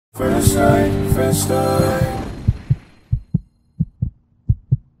first night, first night.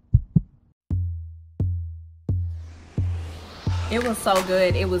 It was so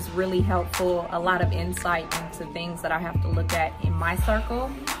good. It was really helpful, a lot of insight into things that I have to look at in my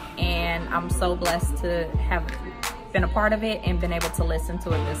circle. And I'm so blessed to have been a part of it and been able to listen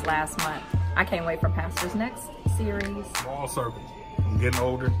to it this last month. I can't wait for Pastor's next series. Small circle. I'm getting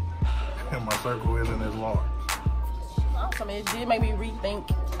older and my circle isn't as large. Awesome. It did make me rethink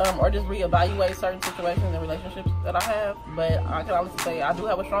or just reevaluate certain situations and relationships that I have. But I can honestly say I do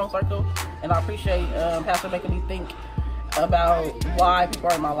have a strong circle, and I appreciate Pastor making me think about why people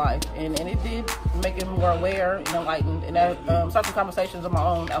are in my life, and it did make me more aware and enlightened, and that certain conversations of my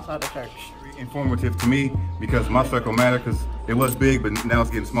own outside the church. Informative to me because my circle mattered, because it was big but now it's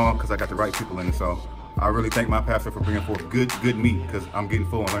getting small because I got the right people in it. So I really thank my pastor for bringing forth good meat, because I'm getting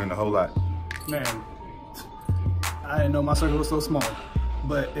full and learning a whole lot. Man, I didn't know my circle was so small,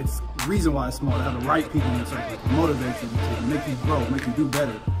 but it's the reason why it's small, to have the right people in your circle to motivate you, to make you grow, make you do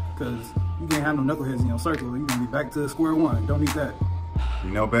better, because you can't have no knuckleheads in your circle. You're going to be back to square one. Don't need that.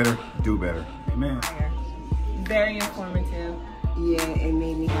 You know better, do better. Amen. Very informative. Yeah, it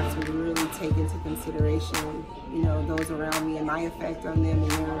made me have to really take into consideration, you know, those around me and my effect on them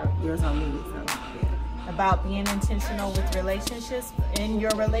and theirs on me. So, yeah. About being intentional with relationships, in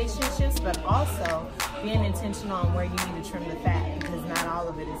your relationships, but also being intentional on where you need to trim the fat, because not all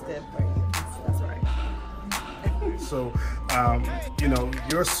of it is good for you. That's right. So, you know,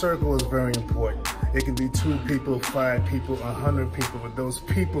 your circle is very important. It can be 2 people, 5 people, 100 people, but those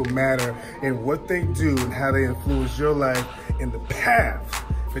people matter in what they do and how they influence your life in the path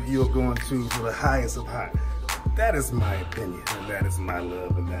that you're going to for the highest of high. That is my opinion, and that is my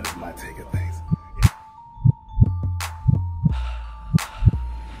love, and that is my take of things.